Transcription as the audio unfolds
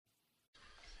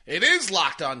It is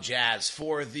Locked On Jazz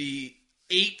for the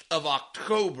 8th of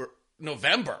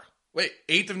November. Wait,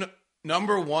 8th of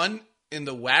number one in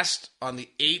the West on the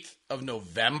 8th of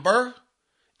November?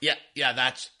 Yeah,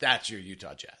 that's your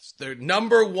Utah Jazz. They're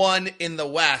number one in the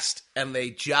West, and they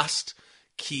just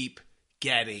keep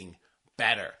getting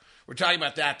better. We're talking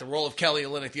about that, the role of Kelly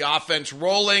Olynyk, the offense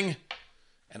rolling,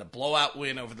 and a blowout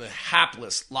win over the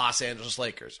hapless Los Angeles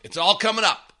Lakers. It's all coming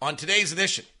up on today's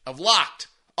edition of Locked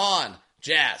On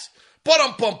Jazz.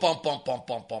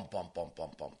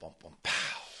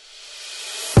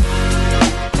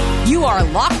 You are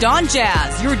Locked On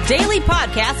Jazz, your daily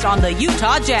podcast on the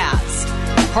Utah Jazz.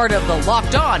 Part of the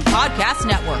Locked On Podcast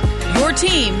Network, your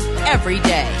team every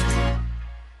day.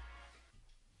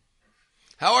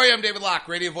 How are you? I'm David Locke,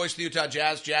 radio voice of the Utah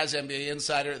Jazz, Jazz NBA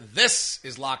insider. This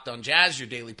is Locked On Jazz, your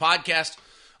daily podcast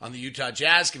on the Utah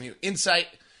Jazz, giving you insight,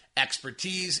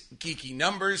 expertise, geeky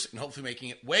numbers, and hopefully making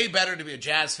it way better to be a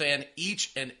Jazz fan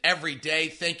each and every day.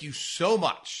 Thank you so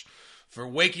much for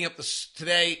waking up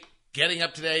today, getting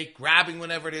up today, grabbing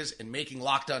whenever it is, and making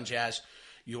Locked On Jazz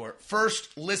your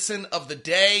first listen of the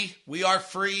day. We are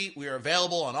free. We are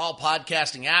available on all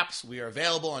podcasting apps. We are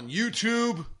available on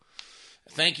YouTube.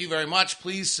 Thank you very much.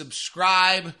 Please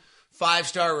subscribe,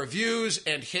 5-star reviews,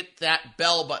 and hit that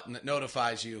bell button that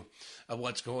notifies you of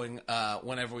what's going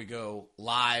whenever we go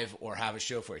live or have a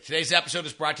show for you. Today's episode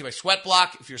is brought to you by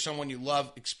Sweatblock. If you're someone you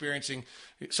love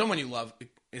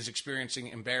is experiencing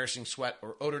embarrassing sweat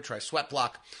or odor, try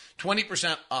Sweatblock.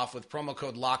 20% off with promo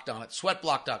code LOCKEDON at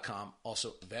sweatblock.com.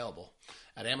 Also available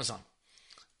at Amazon.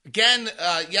 Again,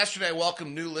 yesterday I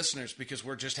welcomed new listeners because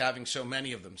we're just having so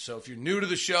many of them. So if you're new to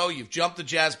the show, you've jumped the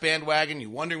Jazz bandwagon,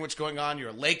 you're wondering what's going on, you're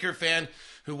a Laker fan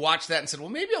who watched that and said, well,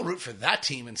 maybe I'll root for that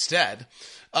team instead.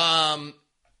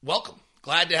 Welcome.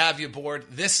 Glad to have you aboard.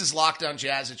 This is Locked On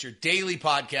Jazz. It's your daily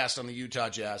podcast on the Utah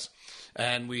Jazz.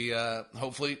 And we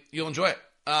hopefully you'll enjoy it.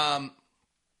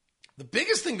 The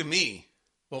biggest thing to me,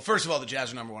 well, first of all, the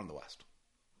Jazz are number one in the West.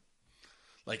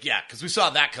 Because we saw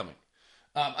that coming.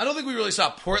 I don't think we really saw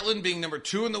Portland being number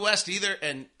two in the West either.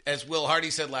 And as Will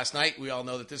Hardy said last night, we all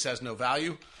know that this has no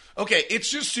value. Okay, it's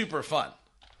just super fun.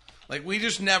 We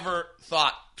just never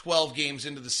thought 12 games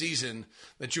into the season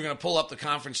that you're going to pull up the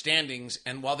conference standings.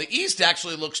 And while the East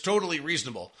actually looks totally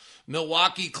reasonable,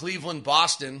 Milwaukee, Cleveland,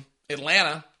 Boston,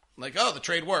 Atlanta, the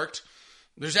trade worked.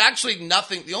 There's actually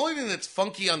nothing. The only thing that's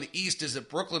funky on the East is that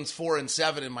Brooklyn's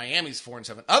 4-7 and Miami's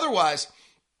 4-7. Otherwise,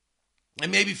 and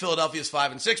maybe Philadelphia's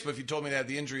 5-6, but if you told me they had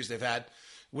the injuries they've had, it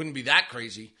wouldn't be that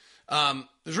crazy.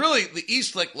 There's really, the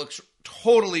East looks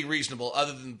totally reasonable,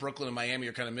 other than Brooklyn and Miami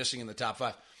are kind of missing in the top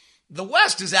five. The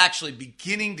West is actually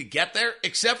beginning to get there,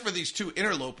 except for these two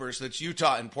interlopers, that's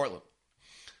Utah and Portland.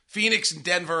 Phoenix and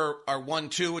Denver are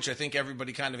 1-2, which I think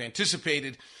everybody kind of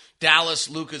anticipated. Dallas,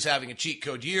 Luka's having a cheat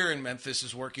code year, and Memphis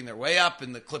is working their way up,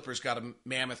 and the Clippers got a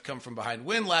mammoth come from behind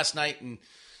win last night, and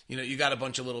you got a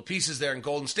bunch of little pieces there, and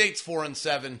Golden State's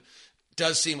 4-7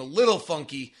 does seem a little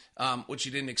funky, which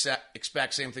you didn't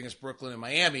expect. Same thing as Brooklyn and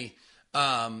Miami.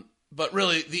 But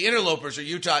really, the interlopers are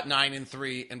Utah at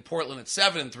 9-3 and Portland at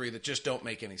 7-3 that just don't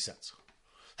make any sense.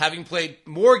 Having played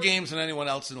more games than anyone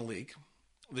else in the league,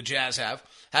 the Jazz have,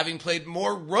 having played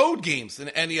more road games than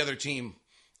any other team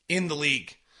in the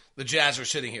league, the Jazz are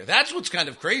sitting here. That's what's kind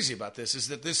of crazy about this, is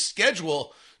that this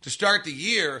schedule to start the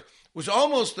year was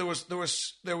almost,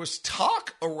 there was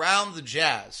talk around the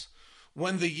Jazz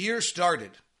when the year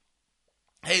started.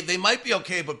 Hey, they might be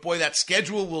okay, but boy, that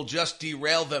schedule will just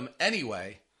derail them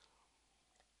anyway.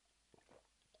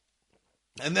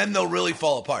 And then they'll really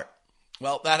fall apart.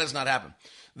 Well, that has not happened.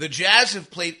 The Jazz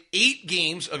have played 8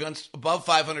 games against above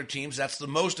 500 teams. That's the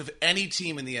most of any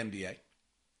team in the NBA.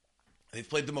 They've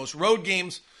played the most road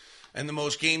games and the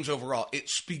most games overall. It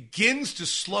begins to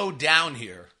slow down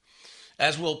here,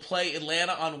 as we'll play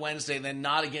Atlanta on Wednesday, and then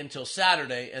not again until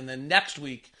Saturday. And then next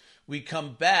week, we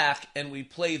come back and we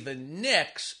play the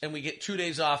Knicks, and we get 2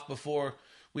 days off before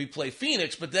we play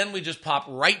Phoenix. But then we just pop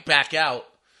right back out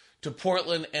to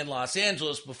Portland and Los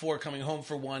Angeles before coming home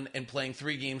for one and playing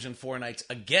 3 games in 4 nights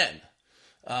again.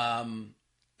 I'm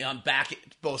back at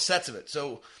both sets of it.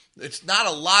 So it's not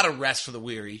a lot of rest for the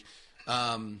weary.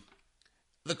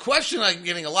 The question I'm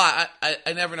getting a lot,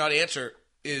 I never know how to answer,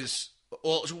 is,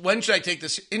 well, when should I take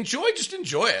this? Just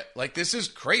enjoy it. This is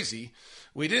crazy.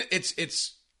 We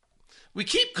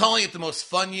keep calling it the most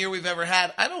fun year we've ever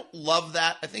had. I don't love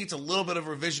that. I think it's a little bit of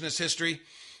revisionist history.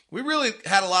 We really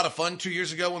had a lot of fun 2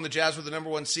 years ago when the Jazz were the number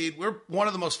 1 seed. We're one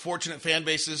of the most fortunate fan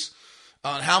bases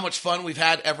on how much fun we've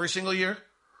had every single year.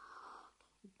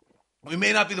 We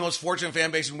may not be the most fortunate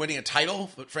fan base in winning a title,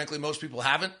 but frankly, most people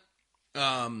haven't.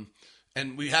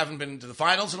 And we haven't been to the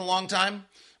finals in a long time.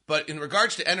 But in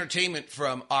regards to entertainment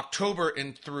from October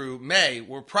and through May,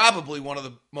 we're probably one of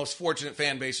the most fortunate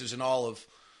fan bases in all of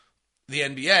the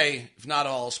NBA, if not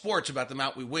all sports, about the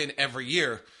amount we win every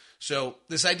year. So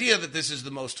this idea that this is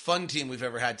the most fun team we've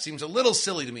ever had seems a little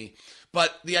silly to me.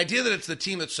 But the idea that it's the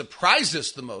team that surprised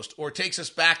us the most or takes us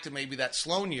back to maybe that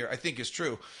Sloan year, I think is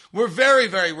true. We're very,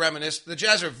 very reminiscent. The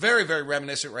Jazz are very, very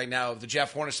reminiscent right now of the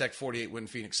Jeff Hornacek 48-win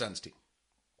Phoenix Suns team.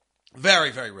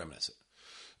 Very, very reminiscent.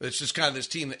 It's just kind of this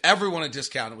team that everyone had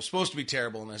discounted, was supposed to be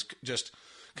terrible, and is just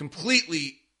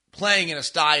completely playing in a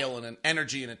style and an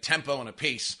energy and a tempo and a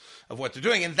pace of what they're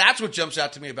doing. And that's what jumps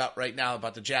out to me about right now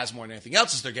about the Jazz more than anything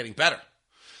else is they're getting better.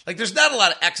 Like, there's not a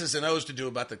lot of X's and O's to do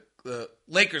about the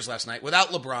Lakers last night without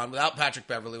LeBron, without Patrick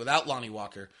Beverley, without Lonnie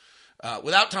Walker,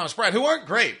 without Thomas Bryant, who aren't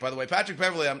great, by the way. Patrick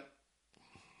Beverley,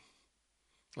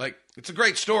 it's a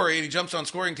great story, and he jumps on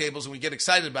scoring tables, and we get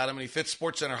excited about him, and he fits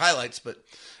SportsCenter highlights,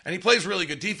 and he plays really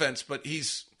good defense, but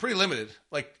he's pretty limited.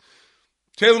 Like,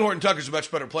 Taylor Horton-Tucker's a much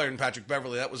better player than Patrick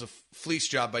Beverley. That was a fleece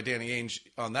job by Danny Ainge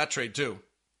on that trade, too.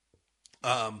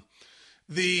 What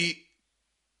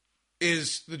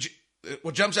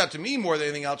jumps out to me more than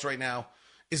anything else right now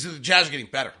is that the Jazz are getting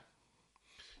better.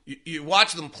 You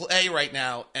watch them play right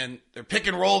now, and their pick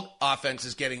and roll offense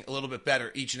is getting a little bit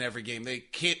better each and every game. They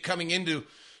coming into,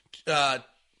 I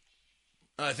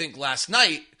think last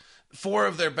night, 4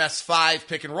 of their best 5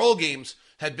 pick and roll games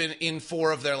had been in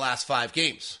 4 of their last 5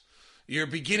 games. You're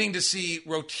beginning to see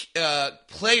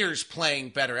players playing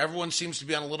better. Everyone seems to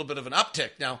be on a little bit of an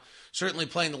uptick now. Certainly,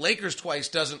 playing the Lakers twice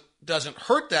doesn't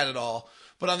hurt that at all.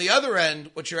 But on the other end,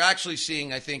 what you're actually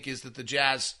seeing, I think, is that the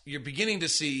Jazz, you're beginning to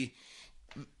see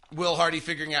Will Hardy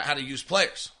figuring out how to use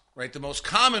players, right? The most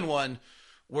common one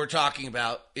we're talking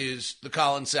about is the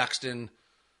Colin Sexton,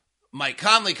 Mike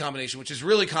Conley combination, which is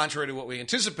really contrary to what we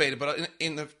anticipated. But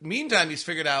in the meantime, he's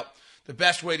figured out the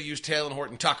best way to use Taylor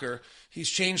Horton-Tucker. He's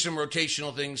changed some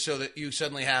rotational things so that you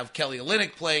suddenly have Kelly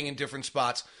Olynyk playing in different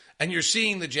spots, and you're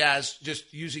seeing the Jazz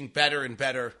just using better and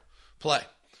better play.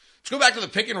 Let's go back to the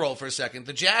pick and roll for a second.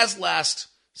 The Jazz last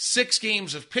 6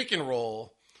 games of pick and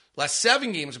roll, last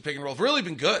 7 games of pick and roll have really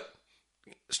been good.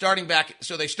 Starting back,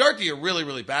 so they start the year really,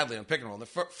 really badly on pick and roll. In the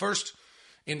first,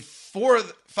 in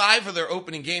 5 of their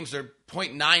opening games, they're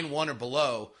 .91 or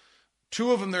below.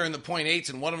 2 of them they're in the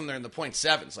 .8s, and 1 of them they're in the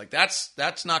 .7s. Like that's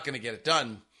not going to get it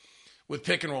done with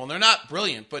pick and roll. And they're not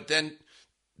brilliant, but then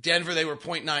Denver, they were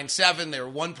 .97. They were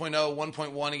 1.0,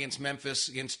 1.1 against Memphis.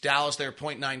 Against Dallas, they were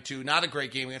 .92. Not a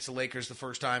great game against the Lakers the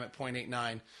first time at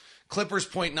 .89. Clippers,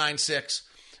 .96.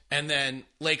 And then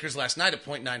Lakers last night at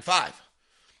 .95.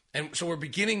 And so we're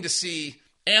beginning to see,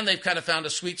 and they've kind of found a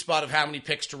sweet spot of how many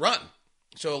picks to run.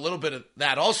 So a little bit of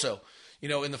that also. You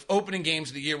know, in the opening games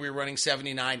of the year, we were running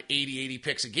 79, 80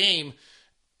 picks a game.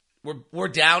 We're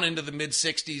down into the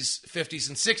mid-60s, 50s,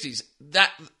 and 60s.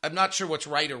 That I'm not sure what's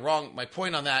right or wrong. My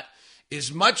point on that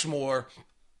is much more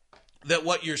that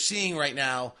what you're seeing right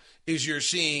now is you're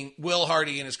seeing Will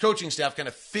Hardy and his coaching staff kind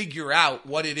of figure out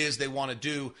what it is they want to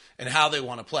do and how they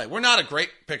want to play. We're not a great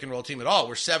pick-and-roll team at all.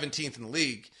 We're 17th in the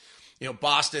league. You know,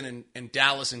 Boston and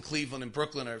Dallas and Cleveland and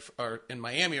Brooklyn are and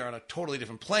Miami are on a totally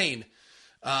different plane.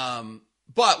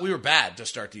 But we were bad to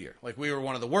start the year. Like, we were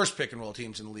one of the worst pick-and-roll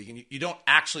teams in the league, and you don't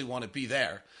actually want to be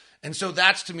there. And so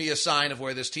that's, to me, a sign of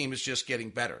where this team is just getting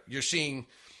better. You're seeing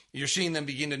them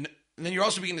begin to, and then you're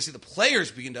also beginning to see the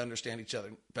players begin to understand each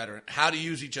other better and how to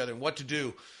use each other and what to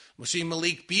do. We're seeing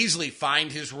Malik Beasley find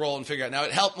his role and figure out. Now,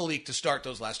 it helped Malik to start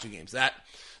those last 2 games.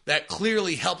 That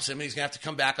clearly helps him, and he's going to have to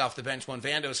come back off the bench when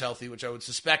Vando's healthy, which I would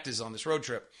suspect is on this road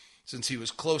trip since he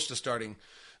was close to starting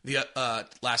the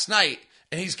last night.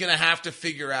 And he's going to have to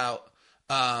figure out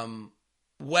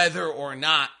whether or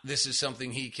not this is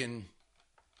something he can.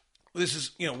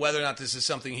 Whether or not this is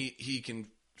something he can,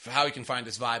 how he can find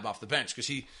his vibe off the bench, because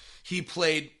he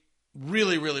played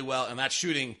really, really well, and that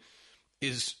shooting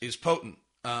is potent.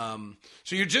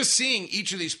 So you're just seeing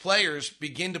each of these players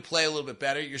begin to play a little bit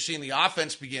better. You're seeing the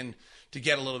offense begin to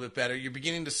get a little bit better. You're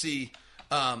beginning to see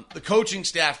the coaching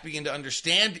staff begin to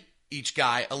understand each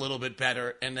guy a little bit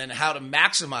better, and then how to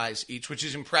maximize each, which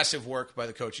is impressive work by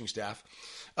the coaching staff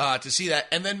to see that.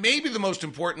 And then maybe the most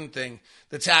important thing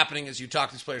that's happening as you talk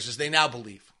to these players is they now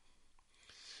believe.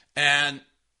 And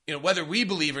whether we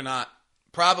believe or not,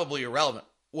 probably irrelevant.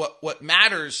 What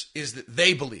matters is that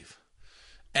they believe.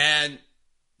 And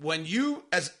when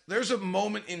there's a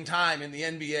moment in time in the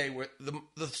NBA where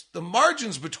the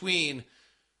margins between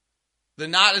the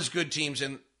not as good teams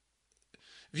and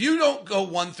if you don't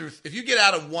go if you get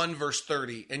out of 1 verse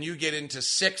 30 and you get into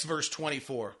 6 verse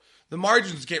 24, the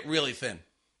margins get really thin.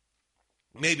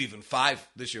 Maybe even 5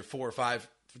 this year, 4 or 5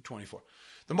 for 24.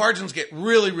 The margins get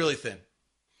really, really thin.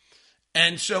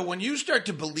 And so when you start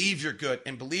to believe you're good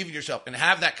and believe in yourself and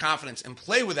have that confidence and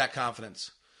play with that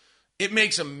confidence, it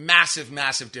makes a massive,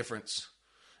 massive difference.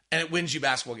 And it wins you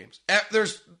basketball games.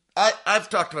 I've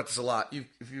talked about this a lot,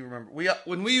 if you remember.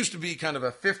 When we used to be kind of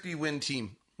a 50-win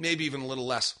team, maybe even a little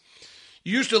less,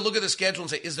 you used to look at the schedule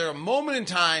and say, is there a moment in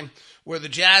time where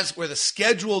the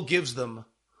schedule gives them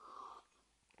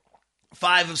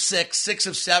 5 of 6, 6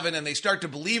 of 7, and they start to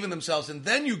believe in themselves, and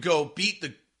then you go beat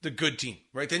the good team,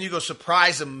 right? Then you go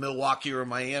surprise them, Milwaukee or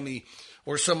Miami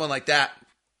or someone like that,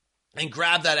 and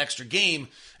grab that extra game.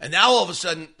 And now all of a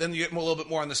sudden, then you get a little bit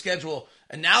more on the schedule.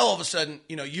 And now all of a sudden,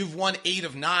 you've won 8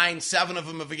 of 9, 7 of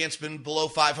them have against been below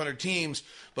 500 teams.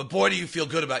 But boy, do you feel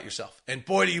good about yourself. And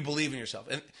boy, do you believe in yourself.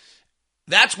 And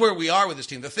that's where we are with this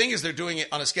team. The thing is, they're doing it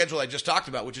on a schedule I just talked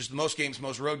about, which is the most games,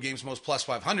 most road games, most plus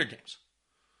 500 games.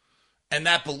 And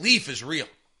that belief is real.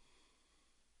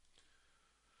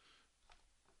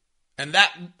 And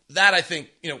that I think,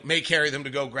 may carry them to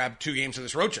go grab 2 games of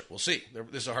this road trip. We'll see.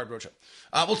 This is a hard road trip.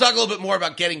 We'll talk a little bit more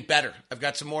about getting better. I've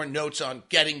got some more notes on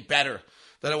getting better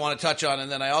that I want to touch on.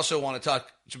 And then I also want to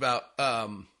talk about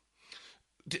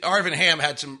Arvin Ham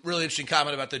had some really interesting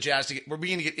comment about the Jazz. We're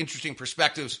beginning to get interesting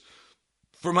perspectives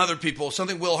from other people.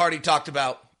 Something Will Hardy talked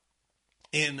about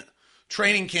in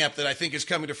training camp that I think is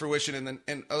coming to fruition.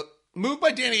 And a move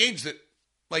by Danny Ainge that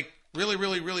really,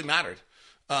 really, really mattered.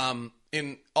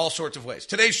 In all sorts of ways.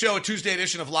 Today's show, a Tuesday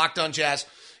edition of Locked On Jazz,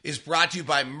 is brought to you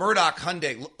by Murdoch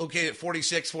Hyundai, located at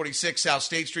 4646 South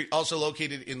State Street, also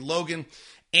located in Logan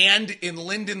and in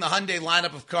Linden. The Hyundai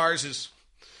lineup of cars is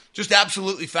just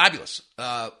absolutely fabulous.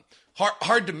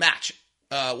 Hard to match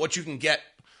what you can get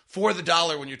for the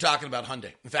dollar when you're talking about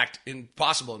Hyundai. In fact,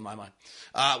 impossible in my mind.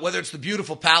 Whether it's the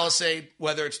beautiful Palisade,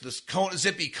 whether it's the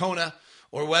zippy Kona,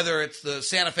 or whether it's the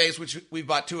Santa Fe, which we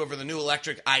bought 2 over the new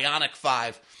electric Ioniq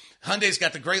 5, Hyundai's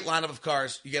got the great lineup of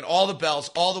cars. You get all the bells,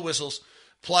 all the whistles,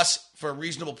 plus for a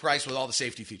reasonable price with all the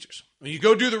safety features. When you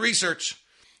go do the research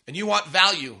and you want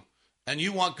value and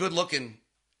you want good looking,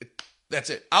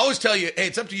 that's it. I always tell you, hey,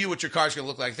 it's up to you what your car's going to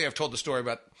look like. I think I've told the story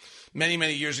about many,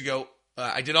 many years ago.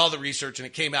 I did all the research and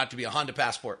it came out to be a Honda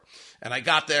Passport. And I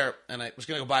got there and I was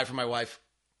going to go buy it for my wife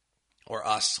or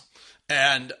us.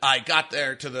 And I got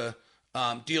there to the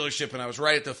dealership, and I was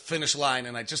right at the finish line,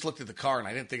 and I just looked at the car, and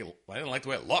I didn't like the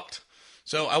way it looked.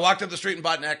 So I walked up the street and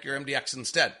bought an Acura MDX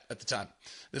instead at the time.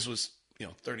 This was,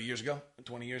 30 years ago,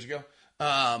 20 years ago.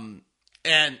 Because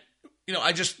I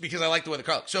like the way the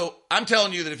car looks. So I'm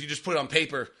telling you that if you just put it on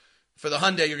paper, for the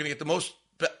Hyundai, you're going to get the most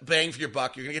bang for your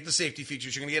buck. You're going to get the safety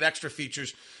features. You're going to get extra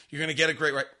features. You're going to get a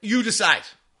great ride. You decide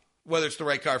whether it's the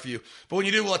right car for you. But when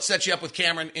you do, let's set you up with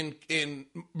Cameron in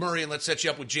Murray, and let's set you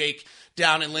up with Jake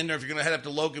down in Linden. If you're going to head up to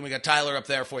Logan, we got Tyler up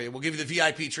there for you. We'll give you the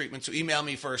VIP treatment, so email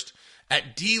me first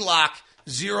at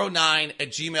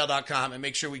dlock09@gmail.com and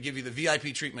make sure we give you the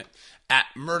VIP treatment at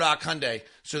Murdoch Hyundai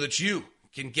so that you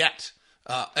can get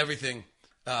everything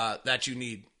that you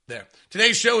need there.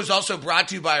 Today's show is also brought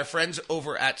to you by our friends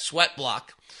over at Sweat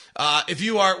Block. If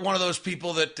you are one of those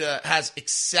people that has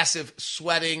excessive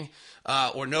sweating,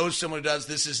 or knows someone who does,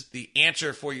 this is the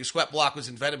answer for you. Sweat Block was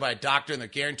invented by a doctor, and they're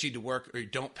guaranteed to work or you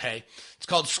don't pay. It's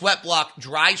called Sweat Block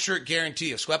Dry Shirt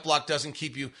Guarantee. If Sweat Block doesn't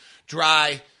keep you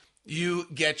dry, you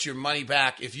get your money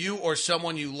back. If you or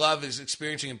someone you love is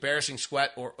experiencing embarrassing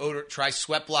sweat or odor, try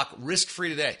Sweat Block risk-free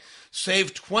today.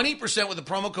 Save 20% with the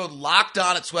promo code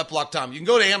LOCKEDON at sweatblock.com. You can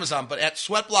go to Amazon, but at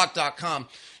sweatblock.com,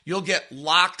 you'll get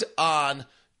lockedon.com.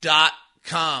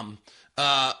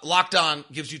 Locked On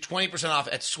gives you 20% off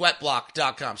at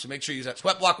sweatblock.com. So make sure you use that.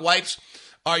 Sweatblock wipes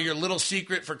are your little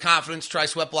secret for confidence. Try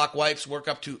Sweatblock wipes. Work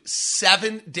up to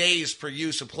 7 days per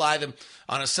use. Apply them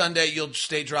on a Sunday. You'll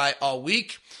stay dry all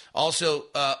week. Also,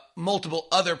 multiple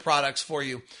other products for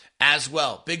you as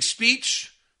well. Big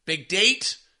speech, big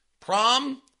date,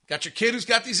 prom. Got your kid who's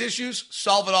got these issues?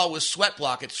 Solve it all with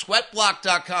Sweatblock at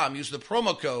sweatblock.com. Use the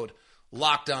promo code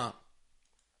LOCKEDON.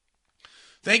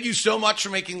 Thank you so much for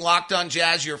making Locked On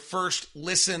Jazz your first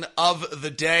listen of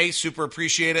the day. Super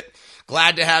appreciate it.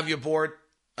 Glad to have you aboard.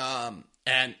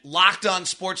 And Locked On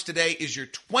Sports Today is your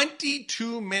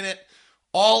 22-minute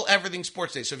all-everything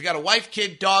sports day. So if you got a wife,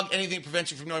 kid, dog, anything that prevents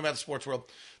you from knowing about the sports world,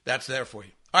 that's there for you.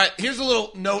 All right, here's a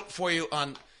little note for you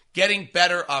on getting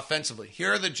better offensively.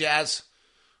 Here are the Jazz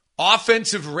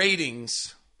offensive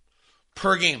ratings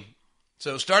per game.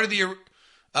 So start of the year,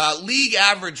 league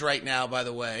average right now, by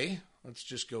the way. Let's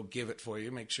just go give it for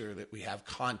you. Make sure that we have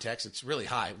context. It's really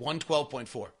high,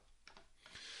 112.4.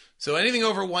 So anything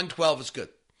over 112 is good.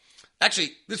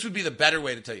 Actually, this would be the better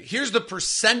way to tell you. Here's the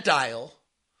percentile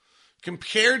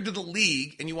compared to the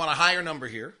league, and you want a higher number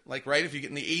here. Like, right, if you get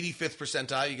in the 85th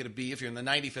percentile, you get a B. If you're in the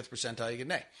 95th percentile, you get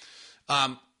an A.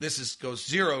 This goes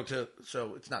 0 to,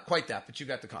 so it's not quite that, but you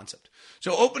got the concept.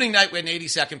 So opening night, we had an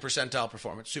 82nd percentile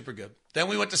performance, super good. Then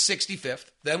we went to 65th.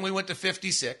 Then we went to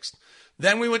 56th.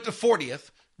 Then we went to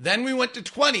 40th. Then we went to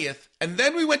 20th. And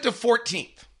then we went to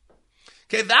 14th.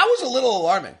 Okay, that was a little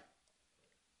alarming.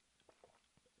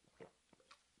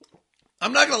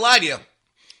 I'm not going to lie to you.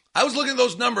 I was looking at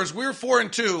those numbers. We were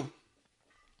 4-2.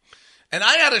 And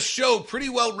I had a show pretty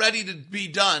well ready to be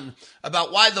done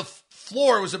about why the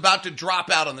floor was about to drop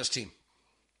out on this team.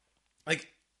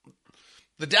 Like,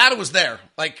 the data was there.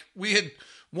 Like, we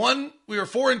were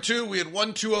 4-2. We had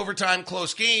won 2 overtime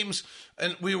close games,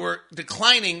 and we were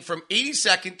declining from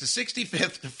 82nd to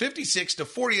 65th to 56th to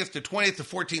 40th to 20th to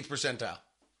 14th percentile.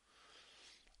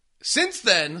 Since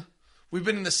then, we've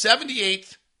been in the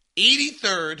 78th,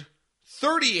 83rd,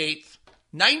 38th,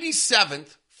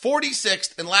 97th,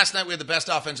 46th, and last night we had the best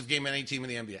offensive game of any team in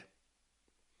the NBA.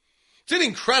 It's an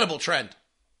incredible trend.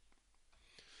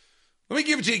 Let me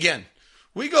give it to you again.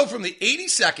 We go from the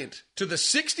 82nd to the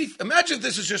 60th. Imagine if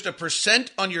this is just a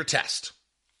percent on your test.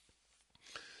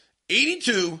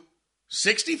 82,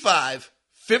 65,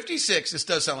 56. This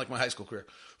does sound like my high school career.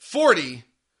 40,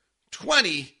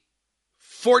 20,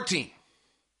 14.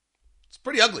 It's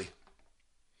pretty ugly.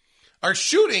 Our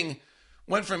shooting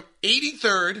went from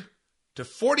 83rd to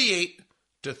 48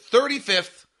 to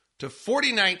 35th to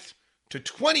 49th to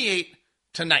 28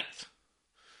 to 9th.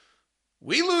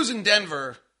 We lose in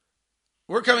Denver.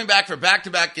 We're coming back for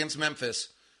back-to-back against Memphis.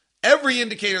 Every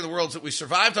indicator in the world is that we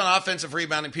survived on offensive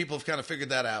rebounding. People have kind of figured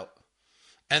that out.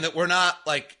 And that we're not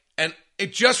and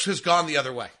it just has gone the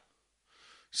other way.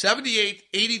 78th,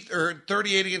 83rd,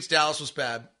 38 against Dallas was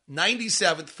bad.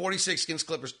 97th, 46 against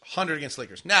Clippers, 100 against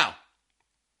Lakers. Now,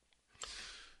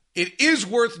 it is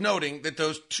worth noting that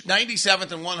those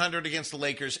 97th and 100 against the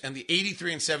Lakers and the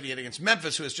 83 and 78 against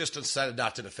Memphis, who has just decided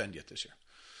not to defend yet this year.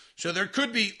 So there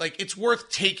could be, it's worth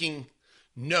taking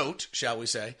note, shall we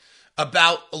say,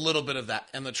 about a little bit of that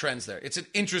and the trends there. It's an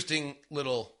interesting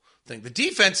little thing. The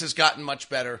defense has gotten much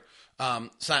better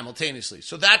simultaneously.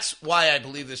 So that's why I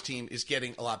believe this team is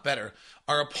getting a lot better.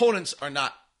 Our opponents are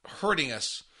not hurting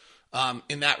us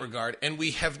in that regard. And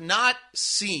we have not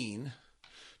seen,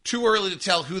 too early to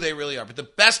tell who they really are, but the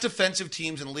best defensive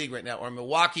teams in the league right now are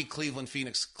Milwaukee, Cleveland,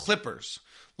 Phoenix, Clippers.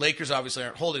 Lakers obviously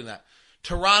aren't holding that.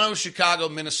 Toronto, Chicago,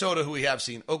 Minnesota, who we have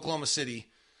seen, Oklahoma City.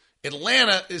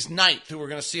 Atlanta is 9th, who we're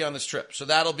going to see on this trip. So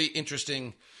that'll be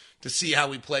interesting to see how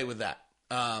we play with that.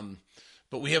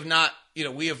 But we have not,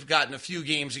 we have gotten a few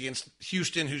games against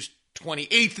Houston, who's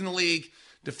 28th in the league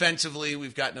defensively.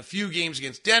 We've gotten a few games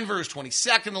against Denver, who's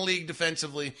 22nd in the league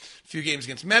defensively. A few games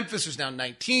against Memphis, who's now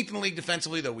 19th in the league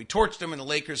defensively, though we torched them, and the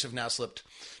Lakers have now slipped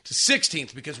to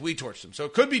 16th because we torched them. So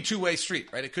it could be two-way street,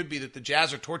 right? It could be that the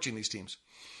Jazz are torching these teams.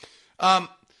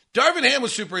 Darvin Ham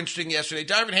was super interesting yesterday.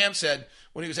 Darvin Ham said,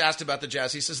 when he was asked about the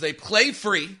Jazz, he says they play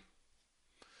free,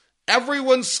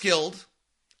 everyone's skilled,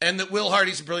 and that Will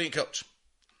Hardy's a brilliant coach.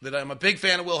 That I'm a big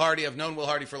fan of Will Hardy. I've known Will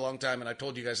Hardy for a long time, and I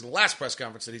told you guys in the last press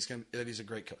conference that he's a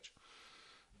great coach.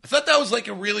 I thought that was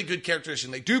a really good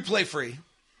characteristic. They do play free.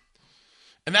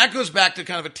 And that goes back to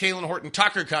kind of a Talen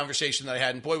Horton-Tucker conversation that I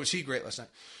had, and boy, was he great last night.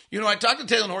 I talked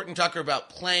to Talen Horton-Tucker about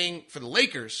playing for the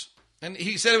Lakers, and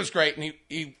he said it was great, and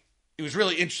he was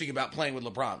really interesting about playing with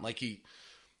LeBron.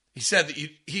 He said that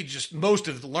he just, most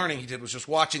of the learning he did was just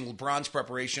watching LeBron's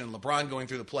preparation and LeBron going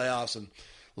through the playoffs and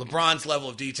LeBron's level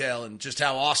of detail and just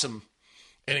how awesome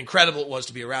and incredible it was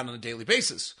to be around on a daily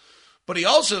basis. But he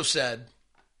also said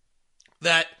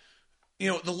that,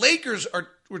 the Lakers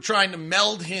were trying to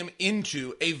meld him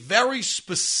into a very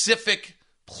specific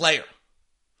player.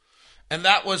 And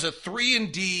that was a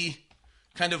 3-and-D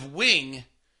kind of wing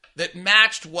that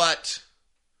matched what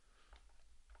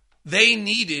they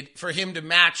needed for him to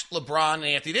match LeBron and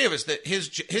Anthony Davis. That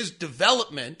his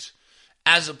development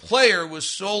as a player was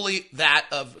solely that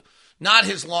of not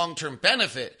his long-term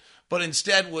benefit, but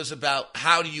instead was about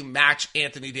how do you match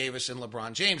Anthony Davis and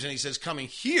LeBron James. And he says coming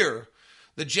here,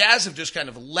 the Jazz have just kind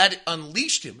of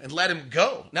unleashed him and let him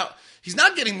go. Now, he's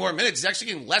not getting more minutes. He's actually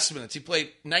getting less minutes. He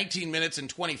played 19 minutes and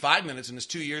 25 minutes in his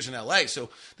 2 years in L.A., so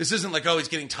this isn't like, he's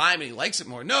getting time and he likes it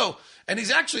more. No, and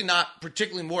he's actually not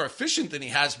particularly more efficient than he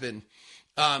has been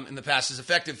in the past. His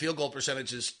effective field goal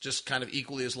percentage is just kind of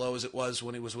equally as low as it was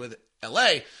when he was with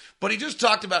L.A., but he just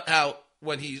talked about how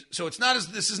my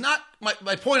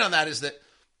point on that is that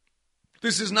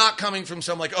this is not coming from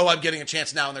some I'm getting a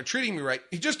chance now and they're treating me right.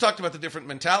 He just talked about the different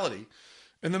mentality.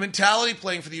 And the mentality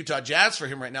playing for the Utah Jazz for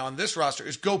him right now on this roster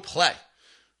is go play.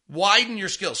 Widen your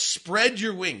skills. Spread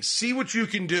your wings. See what you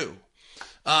can do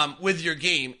with your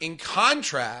game. In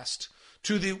contrast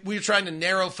to we're trying to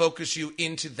narrow focus you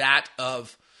into that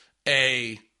of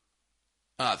a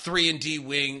 3-and-D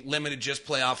wing, limited just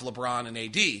playoff LeBron and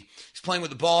AD. He's playing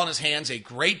with the ball in his hands a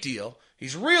great deal.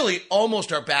 He's really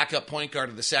almost our backup point guard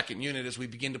of the second unit as we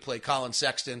begin to play Colin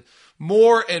Sexton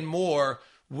more and more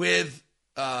with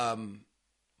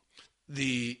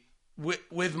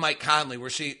with Mike Conley. We're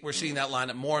seeing that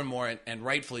lineup more and more, and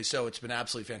rightfully so. It's been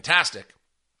absolutely fantastic.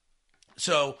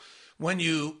 So when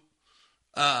you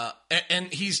and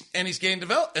he's getting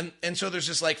developed, and so there's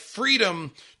this like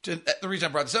freedom to the reason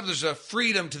I brought this up. There's a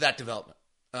freedom to that development,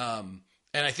 and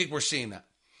I think we're seeing that.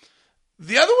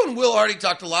 The other one Will already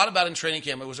talked a lot about in training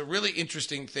camp. It was a really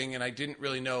interesting thing, and I didn't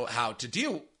really know how to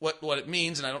deal what it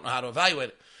means, and I don't know how to evaluate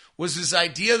it. Was this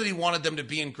idea that he wanted them to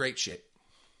be in great shape?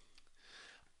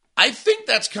 I think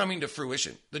that's coming to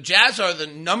fruition. The Jazz are the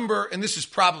number, and this is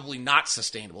probably not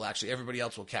sustainable. Actually, everybody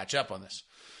else will catch up on this.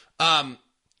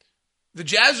 The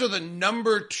Jazz are the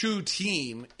number 1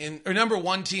 team in the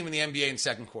NBA in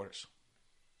second quarters,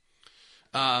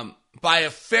 by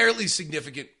a fairly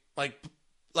significant,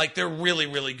 like they're really,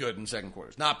 really good in second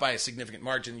quarters. Not by a significant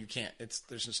margin. You can't.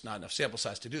 There's just not enough sample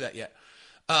size to do that yet.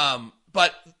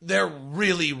 But they're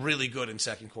really, really good in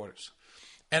second quarters.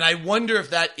 And I wonder if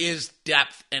that is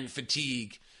depth and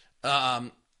fatigue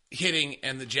hitting,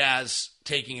 and the Jazz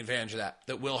taking advantage of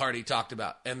that Will Hardy talked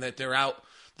about, and that they're out.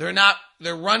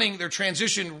 They're running, their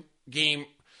transition game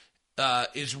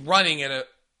is running at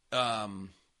a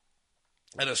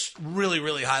really,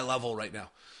 really high level right now.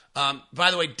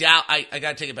 By the way, I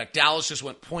got to take it back. Dallas just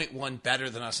went 0.1 better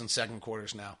than us in second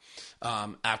quarters now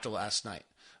after last night.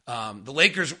 The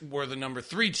Lakers were the number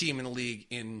 3 team in the league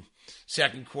in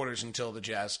second quarters until the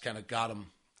Jazz kind of got them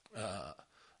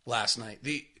last night.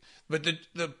 But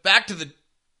the back to the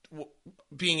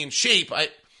being in shape, I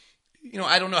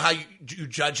don't know how you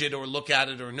judge it or look at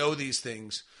it or know these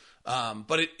things,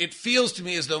 but it feels to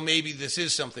me as though maybe this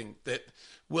is something that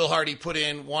Will Hardy put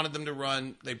in, wanted them to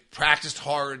run. They practiced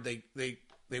hard.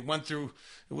 They went through.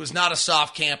 It was not a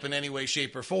soft camp in any way,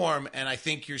 shape, or form. And I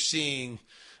think you're seeing.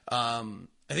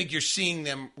 I think you're seeing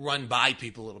them run by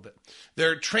people a little bit.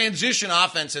 Their transition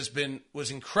offense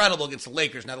was incredible against the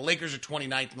Lakers. Now the Lakers are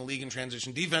 29th in the league in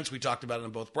transition defense. We talked about it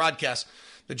in both broadcasts.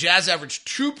 The Jazz averaged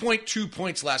 2.2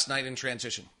 points last night in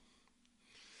transition,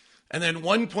 and then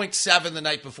 1.7 the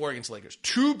night before against the Lakers.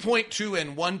 2.2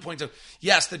 and 1.7.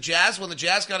 Yes, when the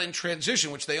Jazz got in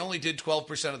transition, which they only did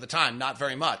 12% of the time, not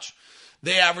very much,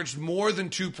 they averaged more than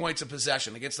 2 points a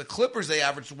possession. Against the Clippers, they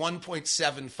averaged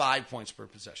 1.75 points per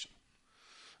possession.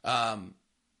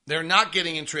 They're not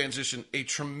getting in transition a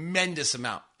tremendous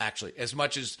amount, actually, as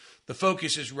much as the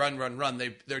focus is run.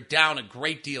 They're down a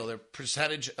great deal. Their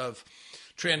percentage of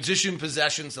transition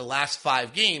possessions the last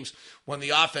 5 games, when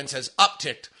the offense has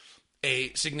upticked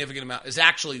a significant amount, is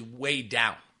actually way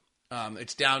down.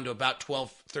 It's down to about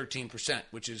 12-13%,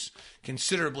 which is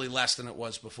considerably less than it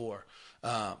was before.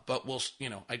 But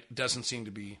it doesn't seem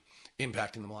to be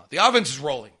impacting them a lot. The offense is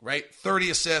rolling, right?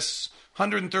 30 assists,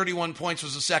 131 points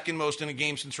was the second most in a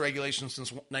game since regulation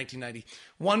since 1990.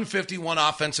 151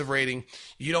 offensive rating.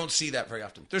 You don't see that very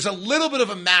often. There's a little bit of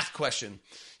a math question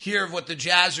here of what the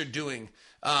Jazz are doing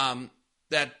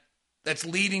that's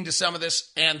leading to some of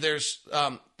this, and there's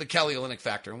the Kelly Olynyk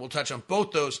factor, and we'll touch on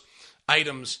both those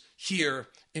items here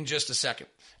in just a second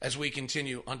as we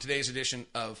continue on today's edition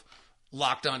of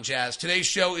Locked On Jazz. Today's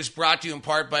show is brought to you in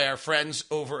part by our friends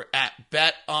over at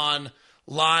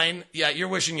BetOnline. Yeah, you're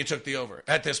wishing you took the over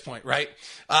at this point, right?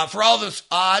 For all those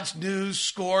odds, news,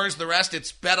 scores, the rest,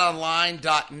 it's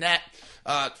betonline.net.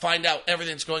 Find out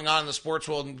everything that's going on in the sports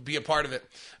world and be a part of it.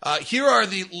 Here are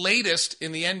the latest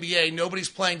in the NBA. Nobody's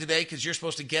playing today because you're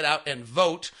supposed to get out and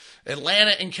vote.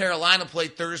 Atlanta and Carolina play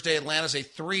Thursday. Atlanta's a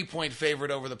 3-point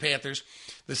favorite over the Panthers.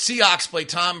 The Seahawks play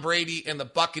Tom Brady and the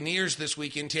Buccaneers this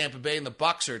week in Tampa Bay, and the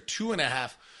Bucs are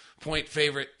 2.5-point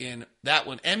favorite in that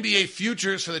one. NBA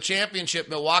futures for the championship: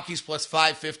 Milwaukee's plus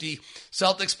 550,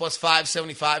 Celtics plus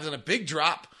 575, and a big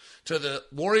drop to the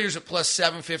Warriors at plus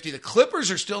 750. The Clippers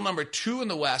are still number 2 in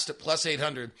the West at plus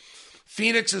 800.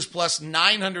 Phoenix is plus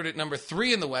 900 at number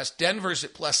 3 in the West. Denver's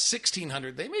at plus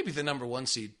 1,600. They may be the number 1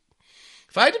 seed.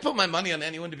 If I had to put my money on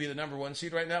anyone to be the number 1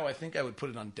 seed right now, I think I would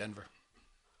put it on Denver.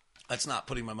 That's not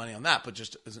putting my money on that, but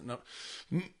just isn't no.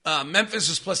 Memphis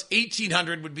is plus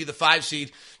 1,800 would be the 5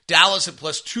 seed. Dallas at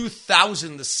plus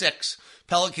 2,000, the 6.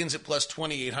 Pelicans at plus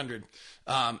 2,800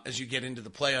 as you get into the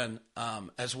play-on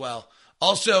as well.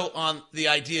 Also on the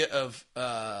idea of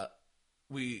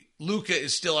Luka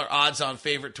is still our odds-on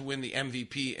favorite to win the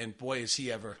MVP, and boy, is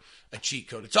he ever a cheat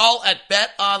code. It's all at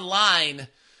BetOnline,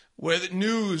 where the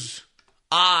news,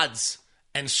 odds,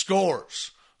 and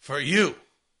scores for you,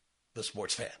 the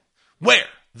sports fan, where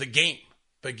the game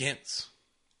begins.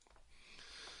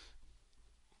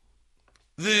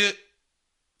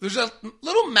 There's a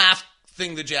little math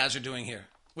thing the Jazz are doing here,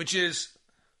 which is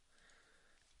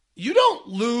you don't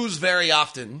lose very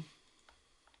often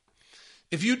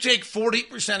if you take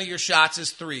 40% of your shots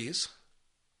as threes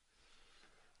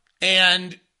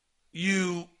and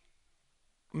you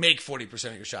make 40%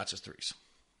 of your shots as threes.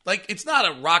 Like, it's not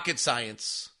a rocket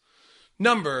science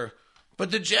number, but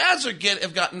the Jazz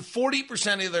have gotten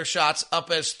 40% of their shots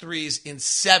up as threes in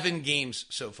 7 games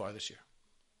so far this year.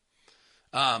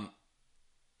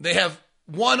 They have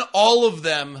won all of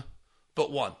them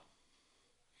but one.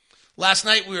 Last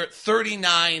night we were at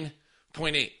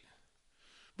 39.8.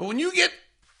 But when you get,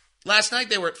 last night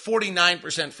they were at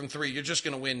 49% from three, you're just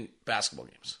going to win basketball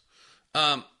games.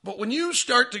 But when you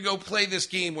start to go play this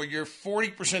game where you're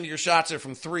 40% of your shots are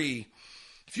from three,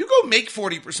 if you go make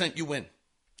 40%, you win.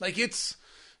 Like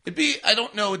I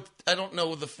don't know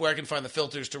where I can find the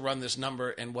filters to run this number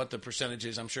and what the percentage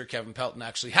is. I'm sure Kevin Pelton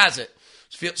actually has it.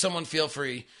 Someone feel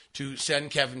free to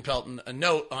send Kevin Pelton a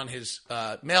note on his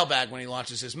mailbag when he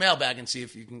launches his mailbag and see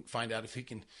if you can find out if he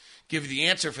can give you the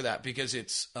answer for that, because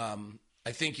it's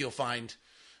I think you'll find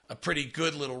a pretty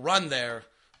good little run there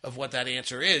of what that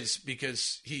answer is,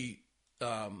 because it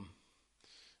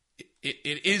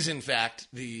is in fact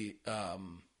it's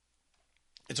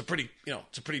a pretty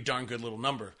darn good little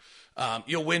number.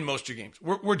 You'll win most of your games.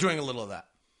 We're doing a little of that,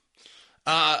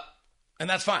 and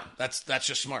that's fine. That's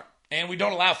just smart. And we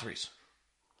don't allow threes,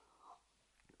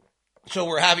 so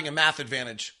we're having a math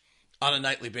advantage on a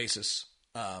nightly basis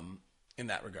in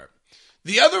that regard.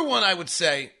 The other one I would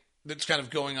say that's kind of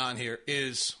going on here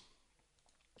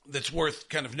that's worth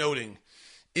kind of noting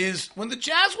is when the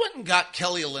Jazz went and got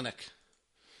Kelly Olynyk,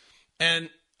 and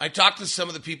I talked to some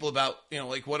of the people about,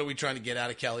 like, what are we trying to get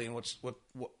out of Kelly and what's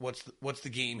the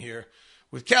game here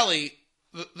with Kelly.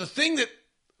 The thing that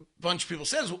a bunch of people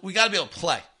said is we got to be able to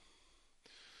play.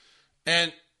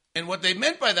 And what they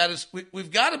meant by that is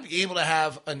we've got to be able to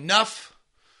have enough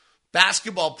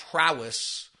basketball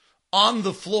prowess on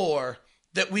the floor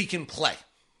that we can play.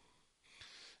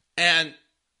 And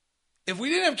if we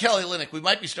didn't have Kelly Olynyk, we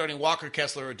might be starting Walker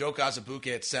Kessler or Doka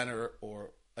Azubuike at center,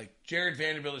 or like Jared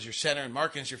Vanderbilt as your center and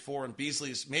Markkanen as your 4 and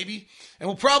Beasley is maybe. And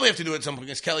we'll probably have to do it at some point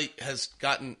because Kelly has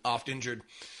gotten oft injured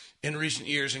in recent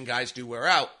years and guys do wear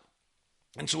out.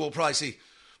 And so we'll probably see.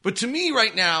 But to me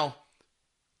right now,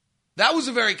 that was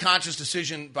a very conscious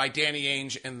decision by Danny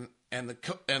Ainge and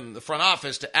the front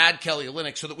office to add Kelly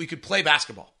Olynyk so that we could play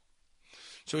basketball.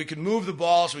 So we could move the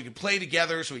ball, so we could play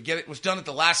together, so we get it. It was done at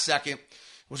the last second.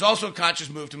 It was also a conscious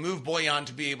move to move Bojan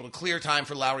to be able to clear time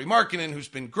for Lauri Markkanen, who's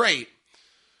been great.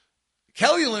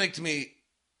 Kelly Olynyk, to me,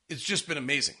 it's just been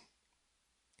amazing.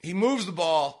 He moves the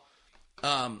ball.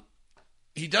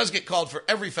 He does get called for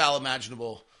every foul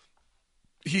imaginable.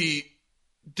 He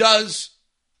does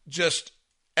just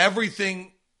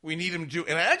everything we need him to do.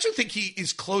 And I actually think he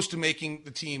is close to making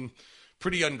the team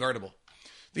pretty unguardable.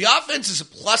 The offense is a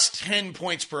plus 10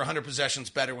 points per 100 possessions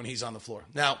better when he's on the floor.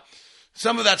 Now,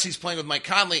 some of that's he's playing with Mike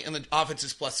Conley, and the offense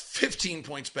is plus 15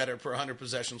 points better per 100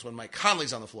 possessions when Mike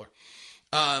Conley's on the floor.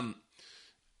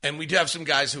 And we do have some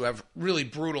guys who have really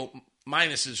brutal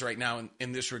minuses right now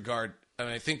in this regard. And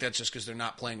I think that's just because they're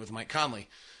not playing with Mike Conley.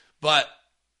 But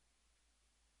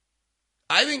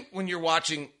I think when you're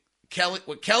watching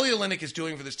what Kelly Olynyk is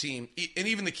doing for this team, and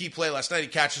even the key play last night, he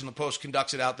catches in the post,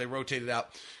 conducts it out, they rotate it out,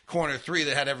 corner 3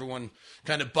 that had everyone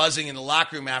kind of buzzing in the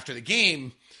locker room after the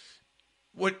game.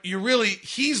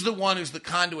 He's the one who's the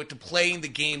conduit to playing the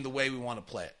game the way we want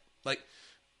to play it. Like,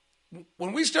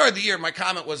 when we started the year, my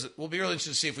comment was, we'll be really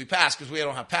interested to see if we pass because we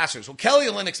don't have passers. Well, Kelly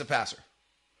Olynyk's a passer.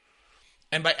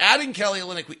 And by adding Kelly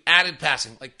Olynyk, we added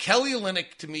passing. Like, Kelly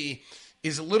Olynyk, to me,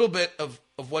 is a little bit of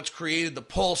what's created the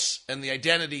pulse and the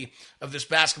identity of this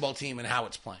basketball team and how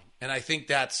it's playing. And I think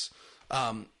that's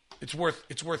it's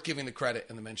worth giving the credit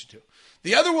and the mention to.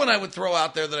 The other one I would throw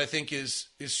out there that I think is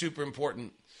super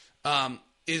important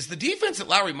is the defense that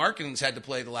Lauri Markkanen's had to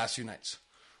play the last few nights.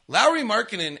 Lauri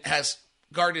Markkanen has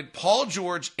guarded Paul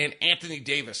George and Anthony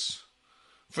Davis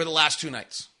for the last 2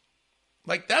 nights.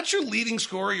 Like, that's your leading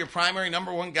scorer, your primary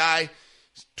number one guy,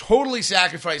 totally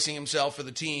sacrificing himself for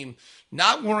the team,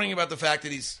 not worrying about the fact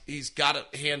that he's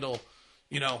got to handle,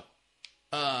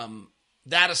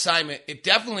 that assignment.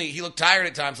 He looked tired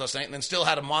at times last night and then still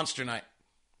had a monster night.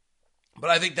 But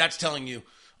I think that's telling you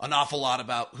an awful lot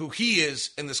about who he is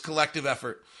in this collective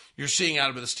effort you're seeing out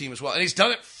of this team as well. And he's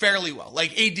done it fairly well.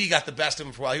 Like, AD got the best of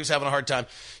him for a while. He was having a hard time.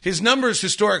 His numbers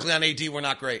historically on AD were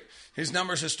not great. His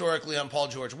numbers historically on Paul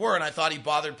George were, and I thought he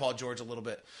bothered Paul George a little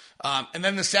bit. And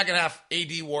then the second half,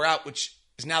 AD wore out, which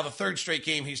is now the 3rd straight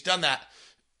game he's done that.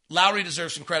 Lowry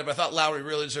deserves some credit, but I thought Lowry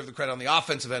really deserved the credit on the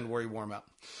offensive end where he wore him out.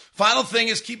 Final thing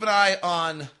is keep an eye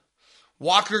on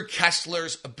Walker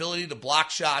Kessler's ability to block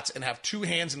shots and have two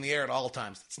hands in the air at all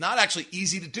times. It's not actually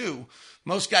easy to do.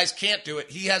 Most guys can't do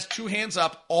it. He has two hands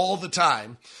up all the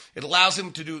time. It allows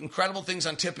him to do incredible things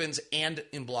on tip-ins and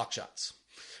in block shots.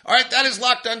 All right, that is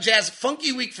Locked On Jazz.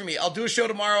 Funky week for me. I'll do a show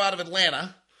tomorrow out of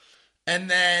Atlanta. And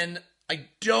then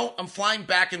I'm flying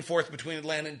back and forth between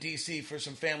Atlanta and D.C. for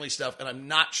some family stuff, and I'm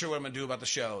not sure what I'm going to do about the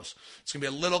shows. It's going to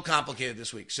be a little complicated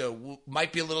this week, so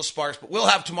might be a little sparse, but we'll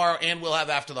have tomorrow and we'll have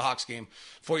after the Hawks game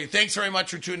for you. Thanks very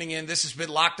much for tuning in. This has been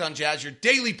Locked On Jazz, your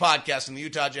daily podcast in the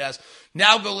Utah Jazz.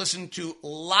 Now go listen to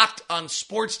Locked On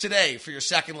Sports Today for your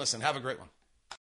second listen. Have a great one.